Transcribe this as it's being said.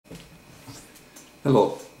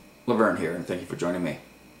Hello, Laverne here, and thank you for joining me.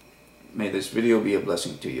 May this video be a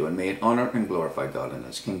blessing to you, and may it honor and glorify God in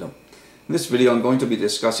His kingdom. In this video, I'm going to be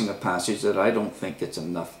discussing a passage that I don't think gets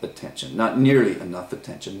enough attention, not nearly enough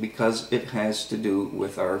attention, because it has to do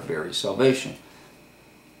with our very salvation.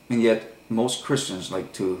 And yet, most Christians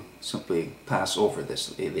like to simply pass over this.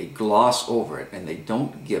 They gloss over it, and they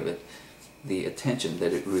don't give it the attention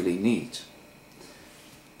that it really needs.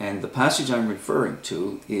 And the passage I'm referring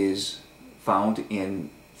to is found in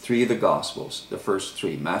three of the Gospels, the first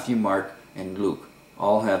three, Matthew, Mark, and Luke.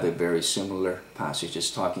 All have a very similar passages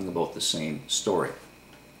talking about the same story.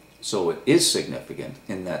 So it is significant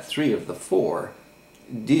in that three of the four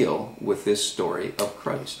deal with this story of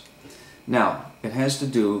Christ. Now, it has to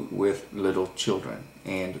do with little children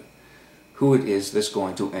and who it is that's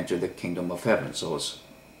going to enter the kingdom of heaven. So it's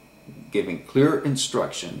giving clear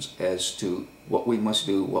instructions as to what we must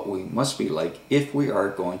do, what we must be like if we are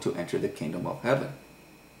going to enter the kingdom of heaven.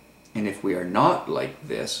 And if we are not like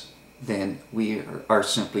this, then we are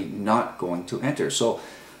simply not going to enter. So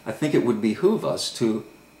I think it would behoove us to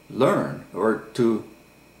learn or to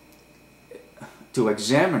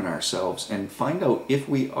examine ourselves and find out if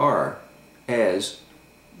we are as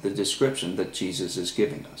the description that Jesus is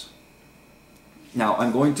giving us. Now,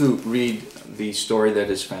 I'm going to read the story that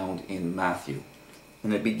is found in Matthew,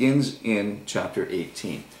 and it begins in chapter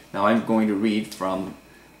 18. Now, I'm going to read from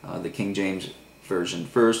the King James Version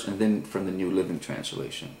first, and then from the New Living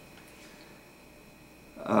Translation.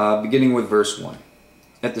 Beginning with verse 1.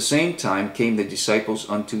 At the same time came the disciples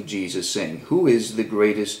unto Jesus, saying, Who is the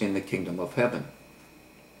greatest in the kingdom of heaven?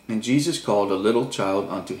 And Jesus called a little child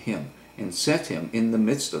unto him, and set him in the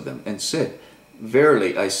midst of them, and said,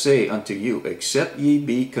 Verily I say unto you, except ye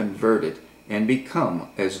be converted, and become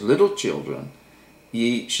as little children,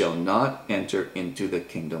 ye shall not enter into the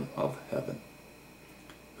kingdom of heaven.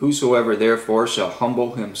 Whosoever therefore shall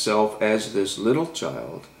humble himself as this little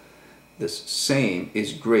child, this same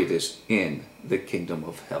is greatest in the kingdom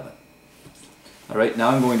of heaven. All right, now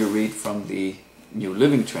I'm going to read from the New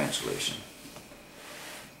Living Translation.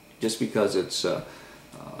 Just because it's,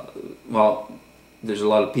 well, there's a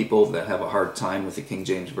lot of people that have a hard time with the King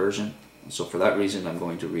James Version. So for that reason, I'm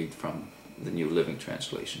going to read from the New Living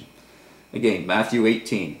Translation. Again, Matthew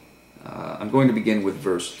 18. I'm going to begin with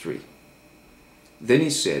verse 3. Then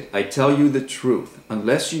he said, I tell you the truth,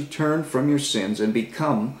 unless you turn from your sins and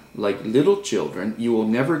become like little children, you will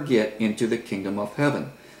never get into the kingdom of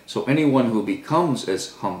heaven. So anyone who becomes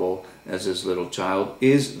as humble as this little child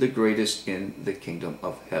is the greatest in the kingdom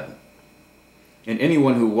of heaven. And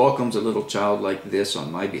anyone who welcomes a little child like this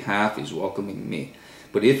on my behalf is welcoming me.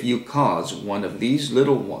 But if you cause one of these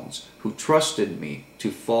little ones who trust in me to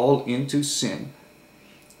fall into sin,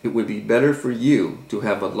 it would be better for you to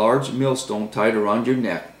have a large millstone tied around your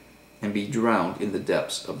neck and be drowned in the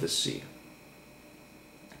depths of the sea.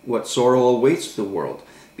 What sorrow awaits the world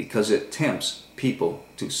because it tempts people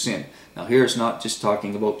to sin. Now here it's not just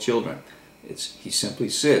talking about children. He simply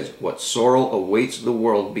says, what sorrow awaits the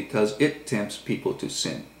world because it tempts people to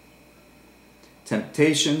sin.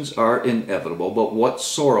 Temptations are inevitable, but what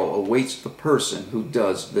sorrow awaits the person who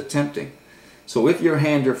does the tempting? So if your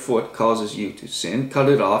hand or foot causes you to sin, cut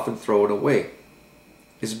it off and throw it away.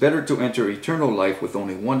 It's better to enter eternal life with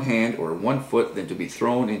only one hand or one foot than to be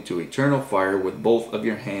thrown into eternal fire with both of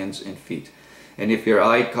your hands and feet. And if your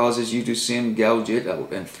eye causes you to sin, gouge it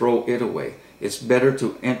out and throw it away. It's better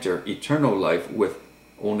to enter eternal life with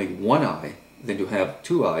only one eye than to have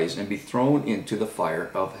two eyes and be thrown into the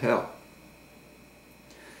fire of hell.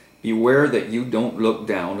 Beware that you don't look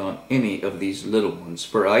down on any of these little ones,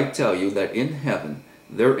 for I tell you that in heaven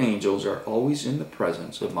their angels are always in the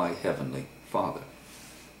presence of my heavenly Father.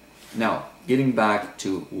 Now, getting back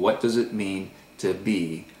to what does it mean to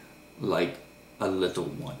be like a little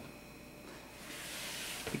one?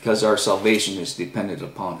 Because our salvation is dependent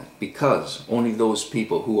upon it. Because only those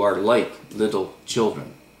people who are like little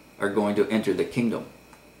children are going to enter the kingdom.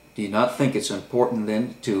 Do you not think it's important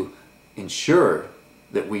then to ensure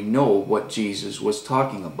that we know what Jesus was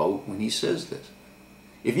talking about when he says this?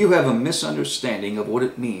 If you have a misunderstanding of what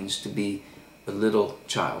it means to be a little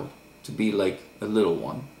child, to be like a little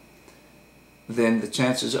one, then the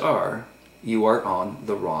chances are you are on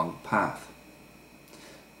the wrong path.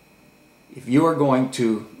 If you are going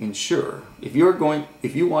to ensure, if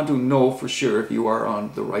you want to know for sure if you are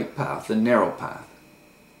on the right path, the narrow path,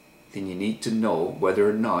 then you need to know whether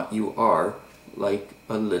or not you are like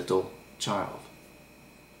a little child.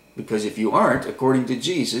 Because if you aren't, according to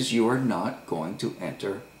Jesus, you are not going to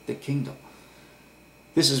enter the kingdom.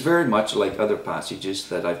 This is very much like other passages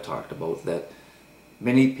that I've talked about that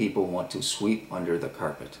many people want to sweep under the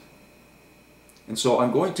carpet. And so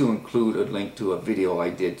I'm going to include a link to a video I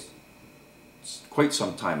did quite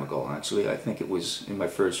some time ago, actually. I think it was in my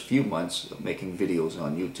first few months of making videos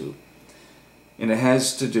on YouTube. And it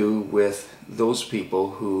has to do with those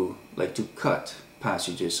people who like to cut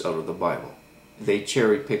passages out of the Bible. They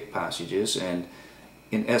cherry pick passages, and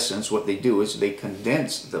in essence what they do is they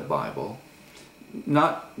condense the Bible,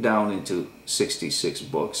 not down into 66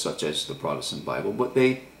 books such as the Protestant Bible, but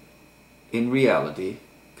they in reality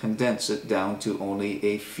condense it down to only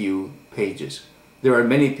a few pages. There are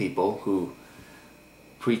many people who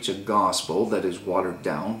preach a gospel that is watered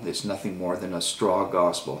down. It's nothing more than a straw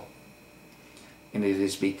gospel. And it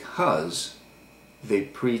is because they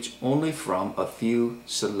preach only from a few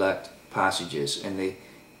select passages and they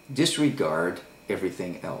disregard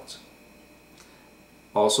everything else.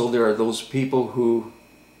 Also, there are those people who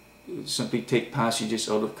simply take passages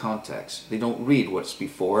out of context. They don't read what's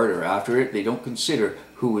before it or after it. They don't consider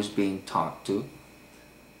who is being talked to.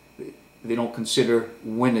 They don't consider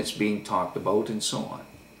when it's being talked about, and so on.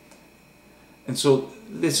 And so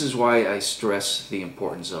this is why I stress the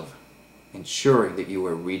importance of ensuring that you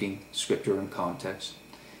are reading Scripture in context.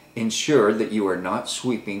 Ensure that you are not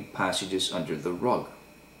sweeping passages under the rug.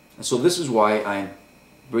 And so this is why I'm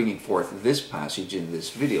bringing forth this passage in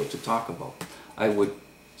this video to talk about. I would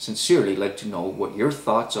sincerely like to know what your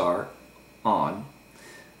thoughts are on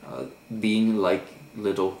being like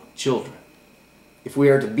little children. If we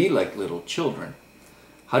are to be like little children,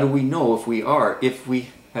 how do we know if we are, if we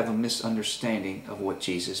have a misunderstanding of what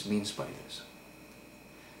Jesus means by this?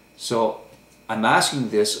 So I'm asking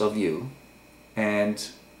this of you, and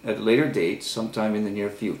at a later date, sometime in the near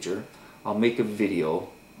future, I'll make a video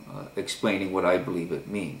explaining what I believe it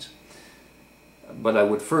means. But I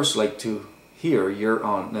would first like to hear your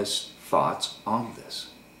honest thoughts on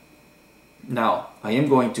this. Now, I am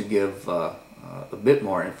going to give a bit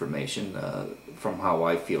more information from how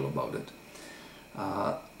I feel about it.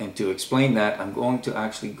 And to explain that, I'm going to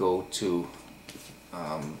actually go to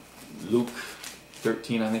Luke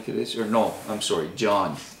 13, I think it is, or no, I'm sorry,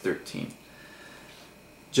 John 13.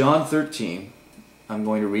 John 13, I'm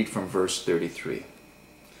going to read from verse 33.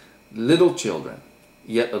 Little children,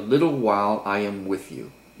 yet a little while I am with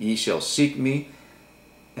you. Ye shall seek me,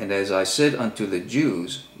 and as I said unto the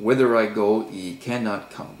Jews, whither I go, ye cannot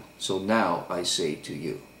come. So now I say to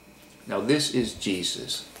you. Now this is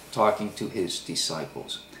Jesus talking to his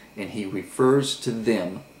disciples, and he refers to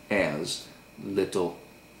them as little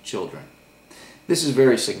children. This is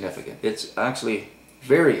very significant. It's actually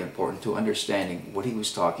very important to understanding what he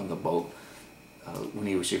was talking about when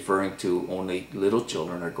he was referring to only little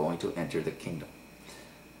children are going to enter the kingdom.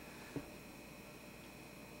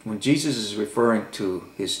 When Jesus is referring to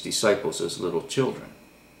his disciples as little children,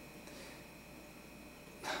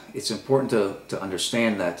 it's important to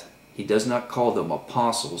understand that he does not call them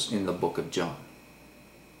apostles in the book of John.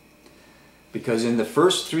 Because in the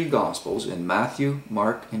first three Gospels, in Matthew,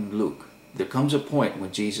 Mark, and Luke, there comes a point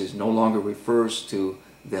when Jesus no longer refers to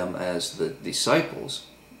them as the disciples,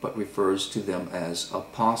 but refers to them as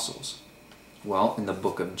apostles. Well, in the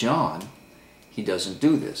book of John, he doesn't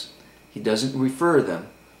do this. He doesn't refer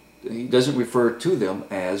to them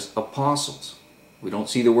as apostles. We don't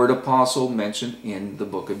see the word apostle mentioned in the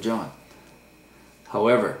book of John.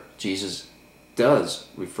 However, Jesus does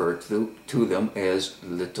refer to them as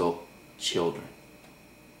little children.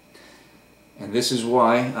 And this is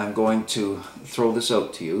why I'm going to throw this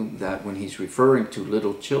out to you, that when he's referring to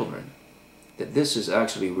little children, that this is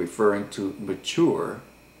actually referring to mature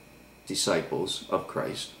disciples of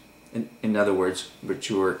Christ. In other words,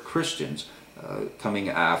 mature Christians coming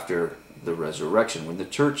after the resurrection, when the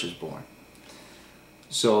church is born.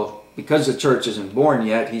 So, because the church isn't born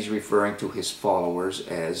yet, he's referring to his followers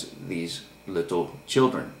as these little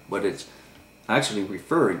children. But it's actually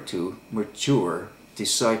referring to mature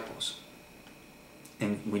disciples.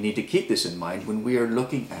 And we need to keep this in mind when we are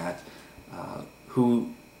looking at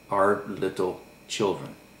who are little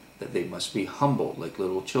children, that they must be humble like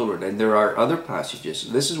little children. And there are other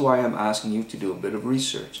passages. This is why I'm asking you to do a bit of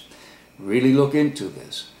research. Really look into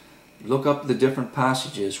this. Look up the different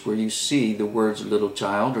passages where you see the words little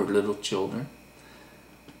child or little children.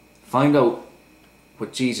 Find out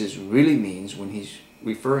what Jesus really means when he's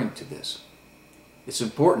referring to this. It's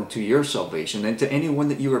important to your salvation and to anyone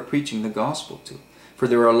that you are preaching the gospel to. For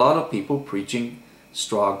there are a lot of people preaching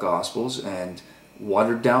straw gospels and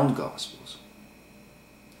watered down gospels.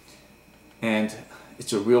 And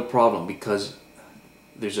it's a real problem, because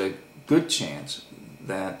there's a good chance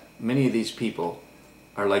that many of these people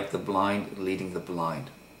are like the blind leading the blind.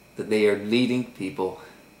 That they are leading people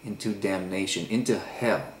into damnation, into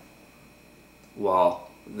hell, while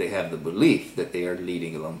they have the belief that they are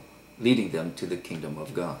leading them to the kingdom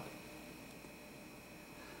of God.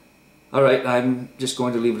 All right, I'm just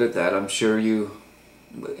going to leave it at that. I'm sure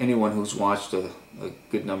anyone who's watched a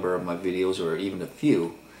good number of my videos, or even a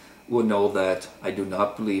few, will know that I do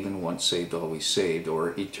not believe in once saved, always saved,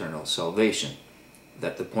 or eternal salvation.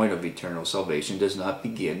 That the point of eternal salvation does not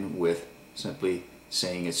begin with simply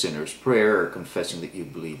saying a sinner's prayer or confessing that you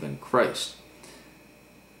believe in Christ.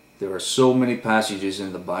 There are so many passages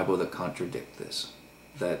in the Bible that contradict this,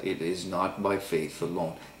 that it is not by faith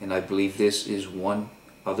alone. And I believe this is one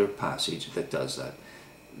other passage that does that.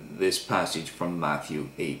 This passage from Matthew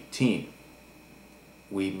 18.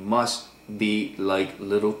 We must be like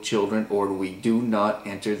little children, or we do not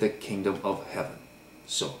enter the kingdom of heaven.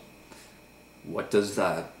 So, what does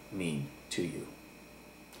that mean to you?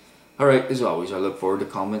 Alright, as always, I look forward to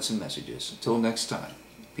comments and messages. Until next time,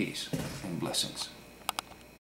 peace and blessings.